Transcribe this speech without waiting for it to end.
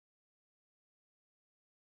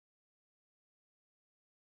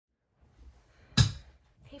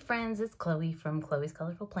friends, it's Chloe from Chloe's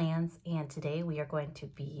Colorful Plans, and today we are going to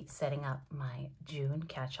be setting up my June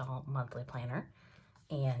Catchall monthly planner.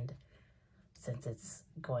 And since it's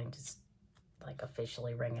going to like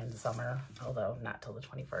officially ring in summer, although not till the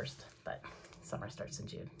 21st, but summer starts in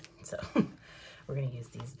June, so we're going to use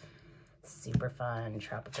these super fun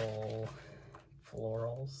tropical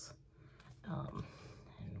florals, and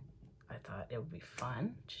I thought it would be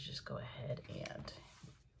fun to just go ahead and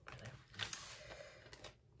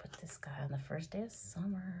put this guy on the first day of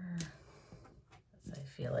summer. So I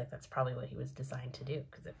feel like that's probably what he was designed to do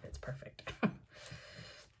because it fits perfect.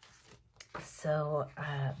 So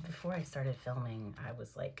before I started filming, I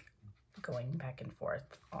was like going back and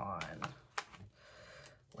forth on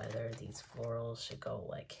whether these florals should go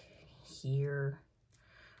like here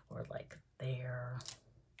or like there,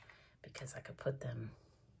 because I could put them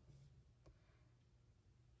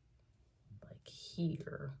like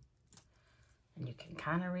here and you can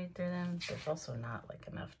kind of read through them. There's also not like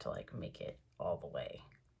enough to like make it all the way.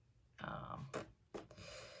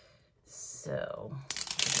 So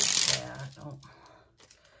that,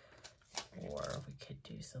 or we could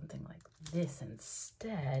do something like this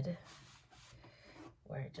instead,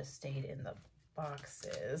 where it just stayed in the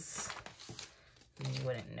boxes and you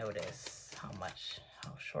wouldn't notice how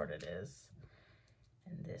short it is.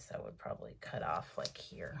 And this I would probably cut off like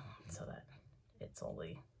here so that it's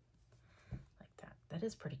only like that. That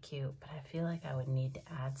is pretty cute, but I feel like I would need to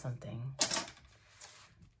add something.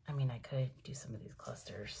 I mean, I could do some of these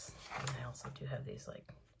clusters, and I also do have these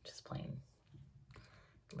like just plain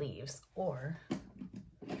leaves, or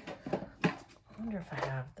I wonder if I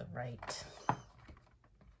have the right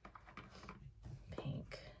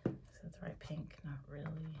pink. Is it the right pink? Not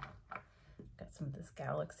really. Got some of this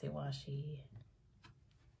galaxy washi.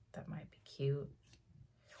 That might be cute.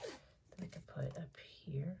 That I could put up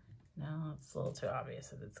here. No, it's a little too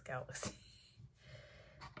obvious if it's galaxy.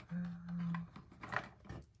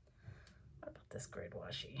 What about this grid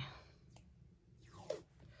washi?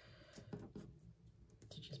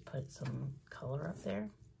 To just put some color up there.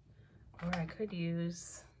 Or I could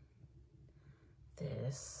use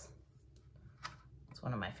this. It's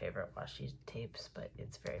one of my favorite washi tapes, but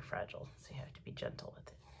it's very fragile, so you have to be gentle with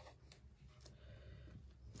it.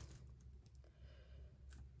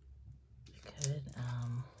 Could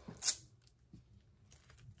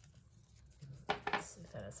let's see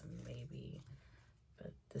if that is a maybe,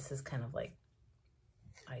 but this is kind of like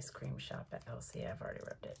ice cream shop at LC. I've already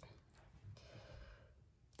rubbed it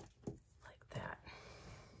like that.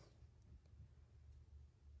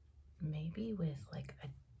 Maybe with like a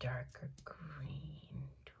darker green.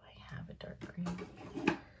 Do I have a dark green?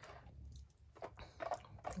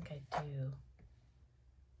 I think I do.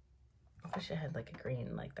 I wish I had like a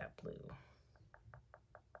green like that blue.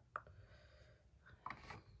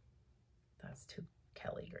 That's too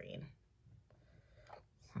Kelly green.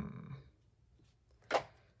 I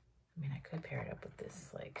mean, I could pair it up with this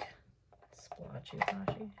like splotchy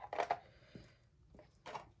washi.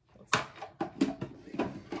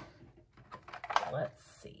 Let's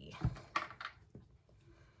see.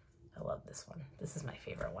 I love this one. This is my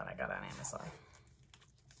favorite one I got on Amazon.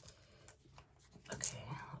 Okay,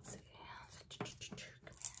 let's see.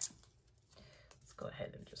 Let's go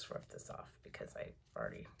ahead and just rub this off because I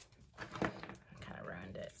already kind of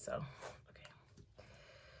ruined it. So, okay.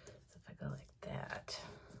 So if I go like that,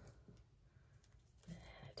 then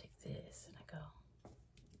I take this and I go.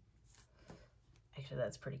 Actually,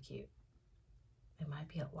 that's pretty cute. It might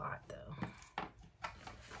be a lot though.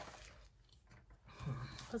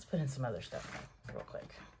 Let's put in some other stuff real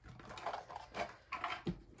quick.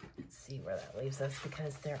 Let's see where that leaves us,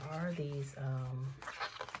 because there are these,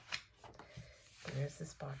 there's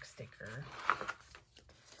this box sticker,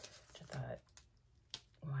 which I thought,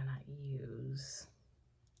 why not use?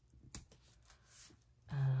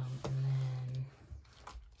 And then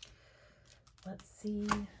let's see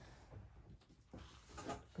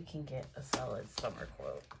if we can get a solid summer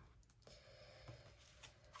quote.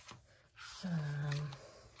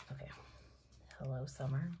 Okay. Hello,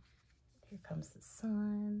 summer. Here comes the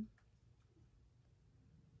sun.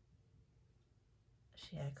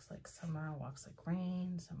 She acts like summer, walks like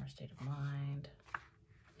rain, summer state of mind.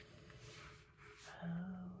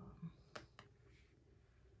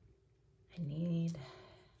 I need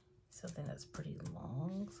something that's pretty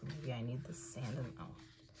long, so maybe I need the sand and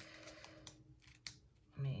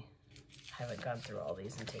I haven't gone through all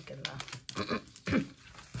these and taken the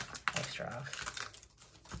extra off.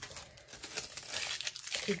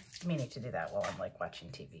 Keep meaning to do that while I'm like watching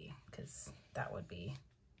TV, because that would be,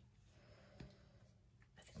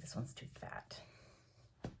 I think this one's too fat.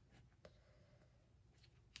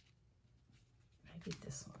 maybe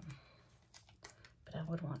this one, but I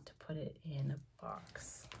would want to put it in a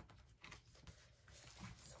box.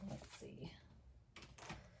 So let's see.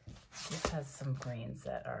 This has some greens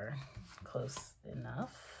that are close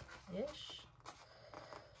enough-ish.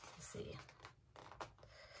 Let's see.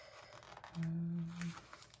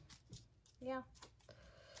 Yeah. So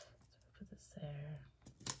put this there.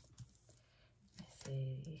 I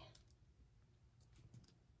see.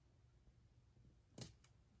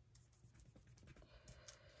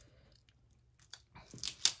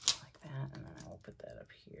 Like that, and then I will put that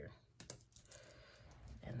up here.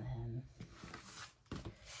 And then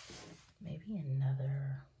maybe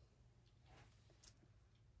another.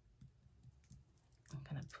 I'm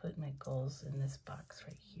gonna put my goals in this box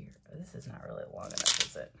right here. Oh, this is not really long enough,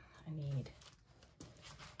 is it? I need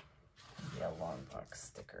maybe a long box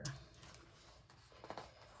sticker.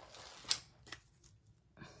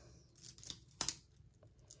 I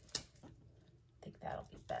think that'll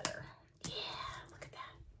be better. Yeah, look at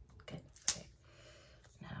that. Good. Okay.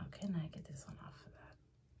 Now, can I get this one off of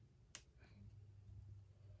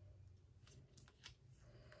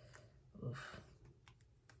that? Oof.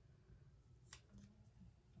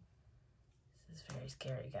 This is very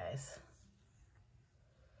scary, guys.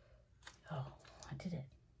 Oh, I did it.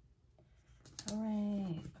 All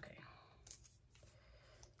right. Okay.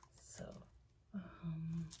 So,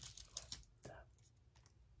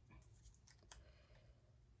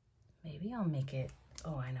 maybe I'll make it.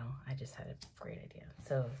 Oh, I know. I just had a great idea.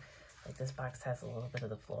 So, like this box has a little bit of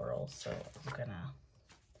the floral, so I'm gonna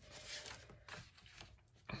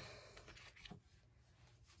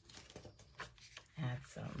add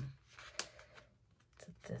some to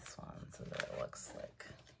this one so that it looks like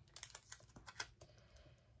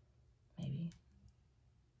maybe.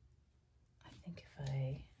 I think if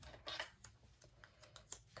I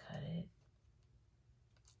cut it.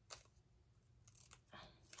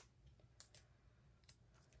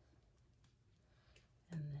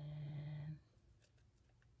 And then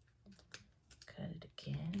cut it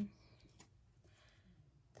again.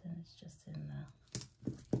 Then it's just in the,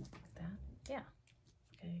 like that. Yeah.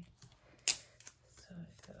 Okay. So I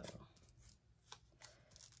go,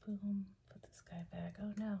 boom, put this guy back.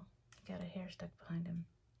 Oh no, he got a hair stuck behind him.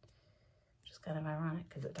 Which is kind of ironic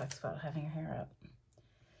because it talks about having your hair up.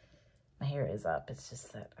 My hair is up, it's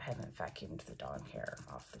just that I haven't vacuumed the dog hair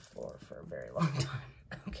off the floor for a very long time.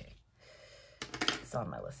 Okay. It's on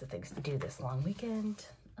my list of things to do this long weekend.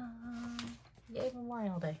 Yay,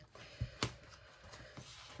 Memorial Day.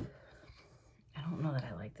 I don't know that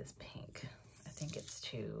I like this pink. I think it's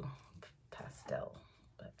too pastel,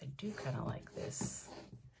 but I do kind of like this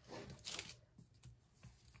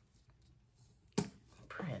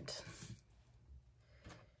print.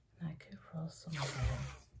 And I could roll some of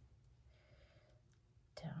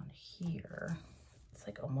it down here. It's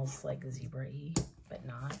like almost like zebra-y, but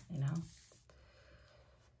not, you know?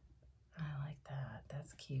 I like that.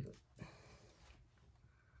 That's cute.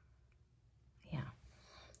 Yeah.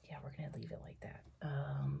 Yeah, we're gonna leave it like that.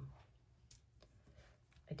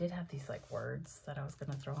 I did have these like words that I was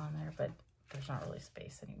gonna throw on there, but there's not really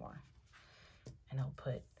space anymore. And I'll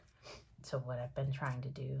put, so what I've been trying to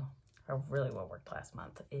do, or really what worked last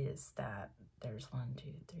month, is that there's 1,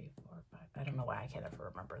 2, 3, 4, 5. I don't know why I can't ever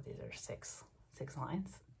remember. These are six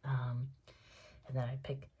lines. And then I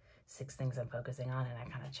pick 6 things I'm focusing on, and I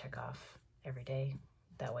kind of check off every day.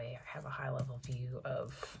 That way I have a high level view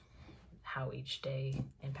of how each day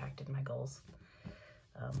impacted my goals.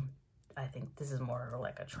 I think this is more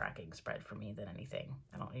like a tracking spread for me than anything.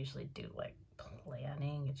 I don't usually do like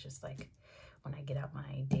planning. It's just like when I get out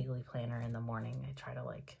my daily planner in the morning, I try to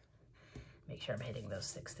like make sure I'm hitting those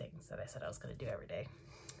 6 things that I said I was going to do every day.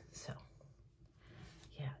 So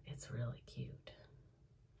yeah, it's really cute.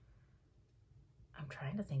 I'm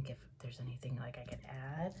trying to think if there's anything like I could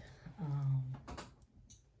add.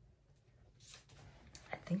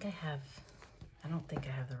 I don't think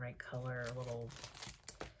I have the right color little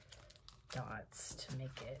dots to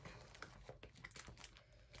make it.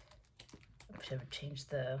 I should have changed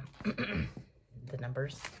the the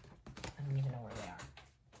numbers. I don't even know where they are.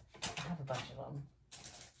 I have a bunch of them.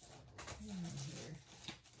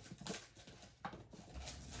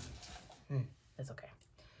 Here. It's okay.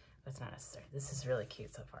 That's not necessary. This is really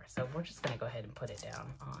cute so far. So we're just gonna go ahead and put it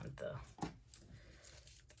down on the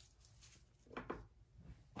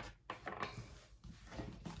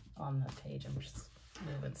page. I'm just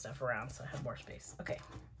moving stuff around so I have more space. Okay,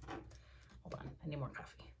 hold on. I need more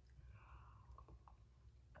coffee.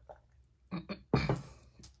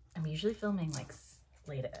 I'm usually filming like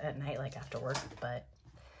late at night, like after work, but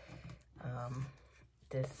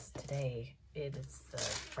today it is the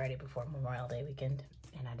Friday before Memorial Day weekend,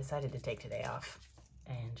 and I decided to take today off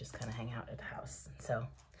and just kind of hang out at the house. So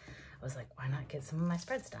I was like, why not get some of my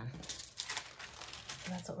spreads done? So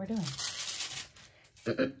that's what we're doing.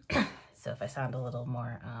 So if I sound a little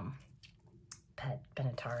more Pet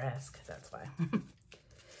Benatar-esque, that's why. Let's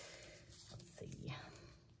see.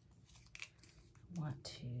 I want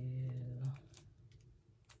to...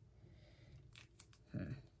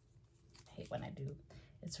 I hate when I do.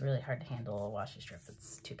 It's really hard to handle a washi strip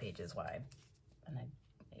that's 2 pages wide. And I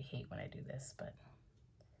hate when I do this, but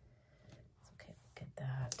it's okay. Look at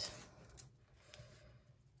that.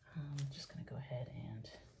 I'm just going to go ahead and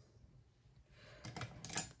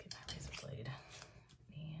get my razor blade.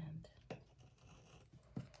 And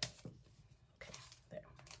okay,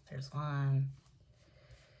 there's one.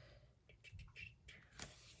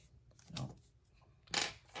 Nope. I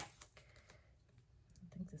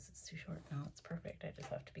think this is too short. No, it's perfect. I just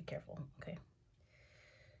have to be careful. Okay.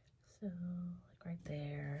 So, like right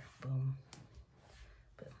there. Boom.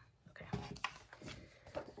 Boom. Okay.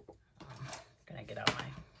 Gonna get out my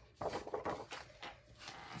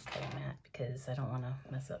cutting mat because I don't want to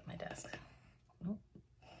mess up my desk. Nope.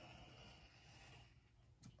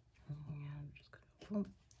 And I'm just gonna boom.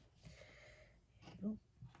 Boom.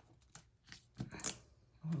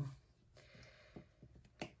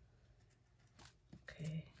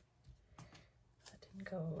 Okay. That didn't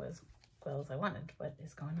go as well as I wanted. What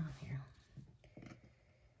is going on here?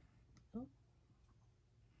 Oh.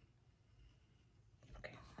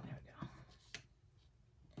 Okay, there we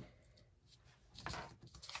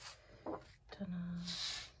go. Ta-da.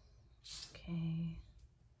 Okay.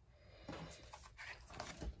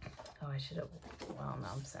 Oh, I should have, well,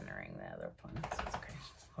 now I'm centering the other one, so it's okay.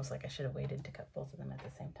 I was like, I should have waited to cut both of them at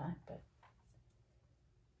the same time, but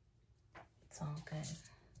it's all good.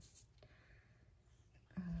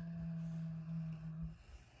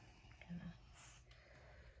 Gonna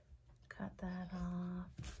cut that off.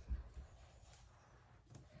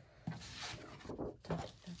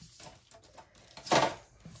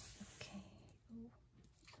 Okay.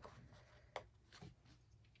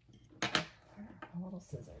 Where are my little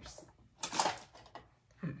scissors?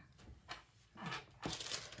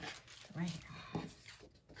 Right here.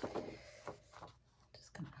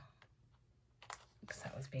 Just gonna, because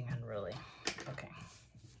that was being unruly. Okay.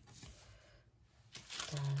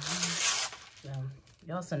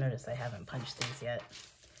 You also notice I haven't punched these yet.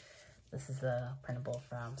 This is a printable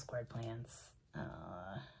from Squared Plans. And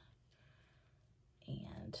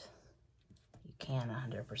you can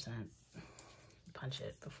 100% punch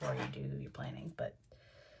it before you do your planning, but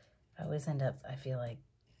I always end up, I feel like,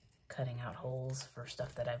 cutting out holes for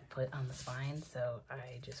stuff that I've put on the spine, so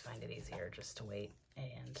I just find it easier just to wait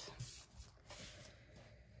and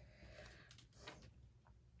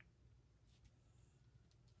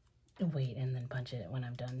then punch it when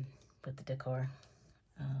I'm done with the decor.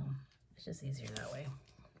 It's just easier that way,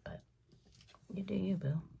 but you do you,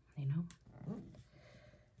 boo, you know?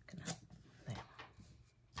 There.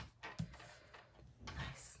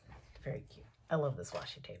 Nice, very cute. I love this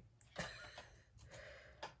washi tape.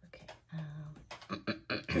 Okay, now,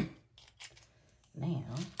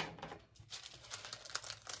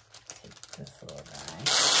 take this little guy.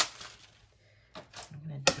 What I'm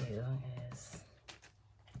gonna do is,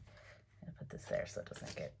 I'm gonna put this there so it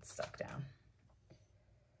doesn't get stuck down.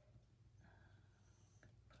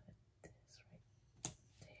 Put this right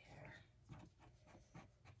there.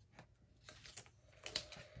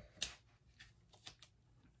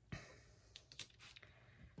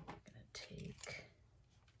 I'm gonna take,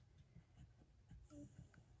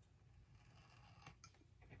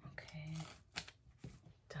 okay,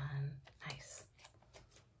 done. Nice.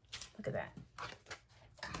 Look at that.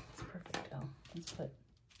 It's perfect. Oh, let's put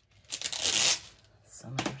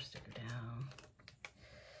some other sticker down.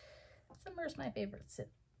 Summer's my favorite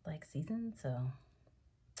season, so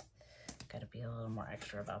gotta be a little more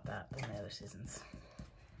extra about that than the other seasons.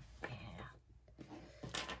 Yeah.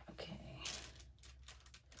 Okay.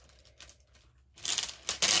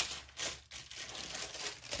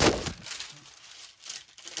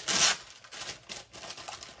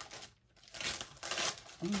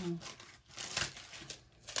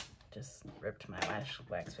 Just ripped my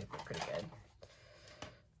wax paper pretty good.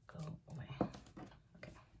 Go away.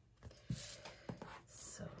 Okay.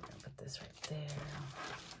 So we're gonna put this right there.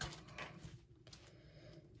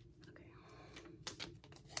 Okay.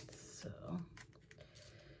 So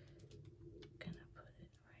gonna put it right in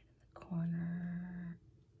the corner.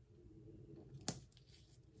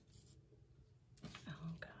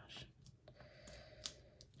 Oh gosh.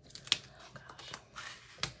 Oh gosh.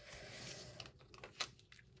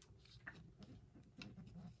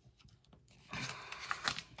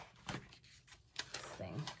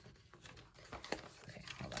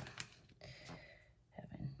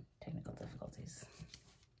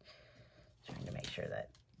 sure that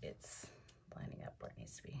it's lining up where it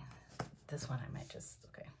needs to be. This one I might just,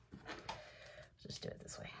 okay, just do it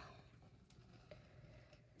this way.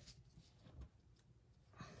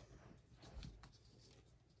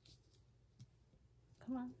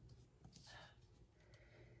 Come on.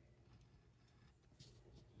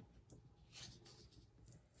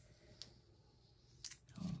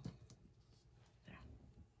 Oh, there.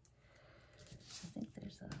 I think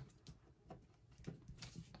there's a,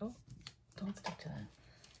 oh, don't stick to that.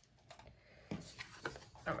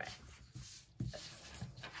 All right.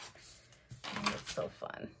 Oh, it's so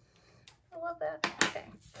fun. I love that. Okay.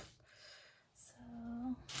 So,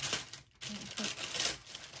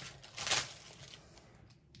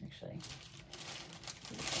 actually,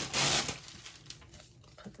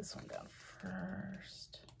 put this one down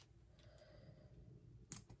first.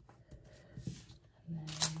 And then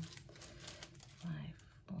my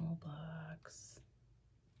full box.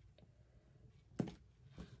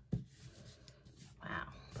 Wow,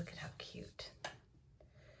 look at how cute.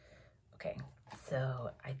 Okay,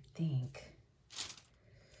 so I think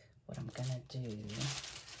what I'm gonna do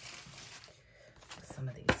with some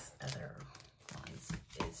of these other ones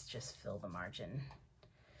is just fill the margin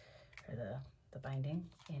or the binding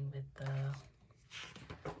in with the,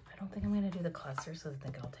 I don't think I'm gonna do the clusters, so I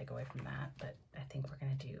think I'll take away from that, but I think we're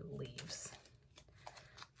gonna do leaves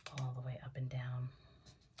all the way up and down.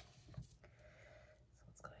 So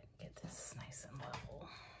let's go ahead and get this nice and level.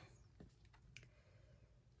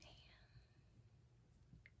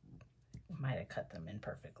 Might have cut them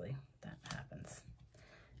imperfectly. That happens.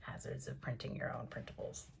 Hazards of printing your own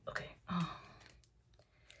printables. Okay. Oh.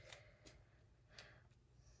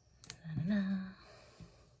 And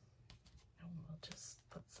we'll just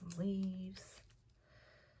put some leaves.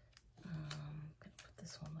 I'm gonna put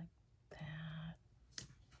this one like that.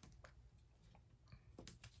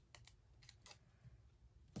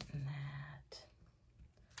 And that.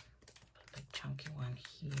 Put a big chunky one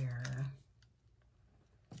here.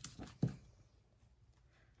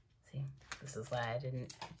 See, this is why I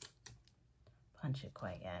didn't punch it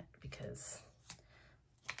quite yet, because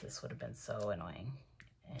this would have been so annoying.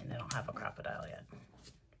 And I don't have a crocodile yet.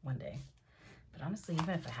 One day. But honestly,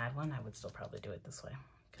 even if I had one, I would still probably do it this way,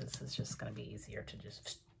 because it's just going to be easier to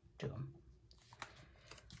just do them.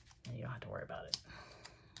 And you don't have to worry about it.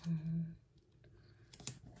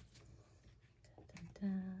 I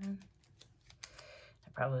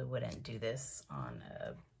probably wouldn't do this on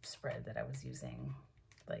a spread that I was using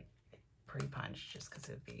like pre-punch, just because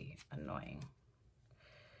it would be annoying.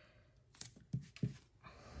 And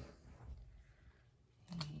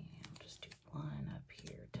I'll just do one up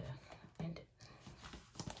here to end it.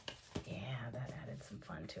 Yeah, that added some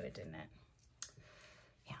fun to it, didn't it?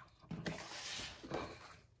 Yeah, okay.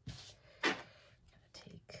 Gonna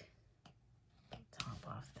take the top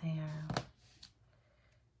off there.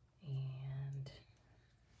 And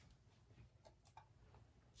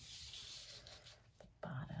the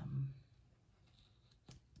bottom.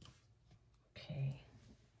 Okay.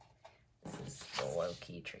 This is the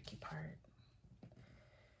low-key tricky part.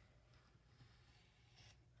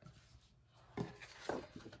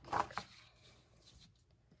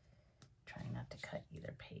 Trying not to cut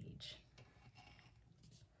either page.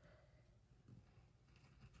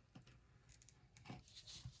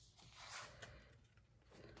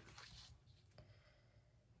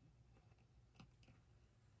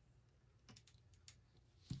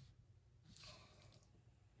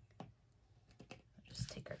 Just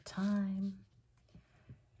take our time.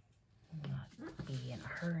 Not be in a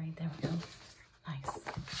hurry. There we go. Nice.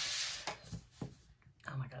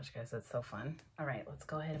 Oh my gosh, guys, that's so fun. All right, let's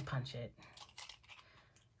go ahead and punch it,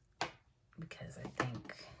 because I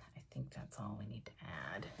think that's all we need to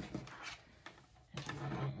add. And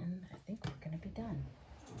then I think we're gonna be done.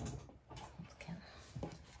 Let's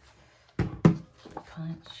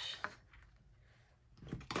punch.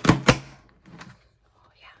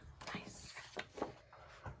 Oh yeah, nice.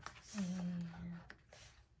 And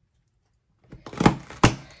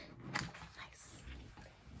nice.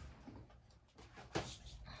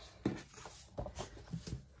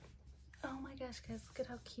 Oh my gosh, guys, look at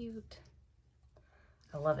how cute.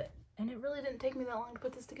 I love it. And it really didn't take me that long to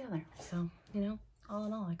put this together. So, you know, all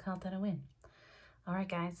in all, I count that a win. All right,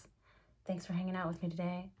 guys. Thanks for hanging out with me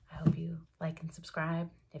today. I hope you like and subscribe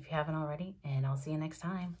if you haven't already, and I'll see you next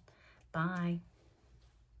time. Bye.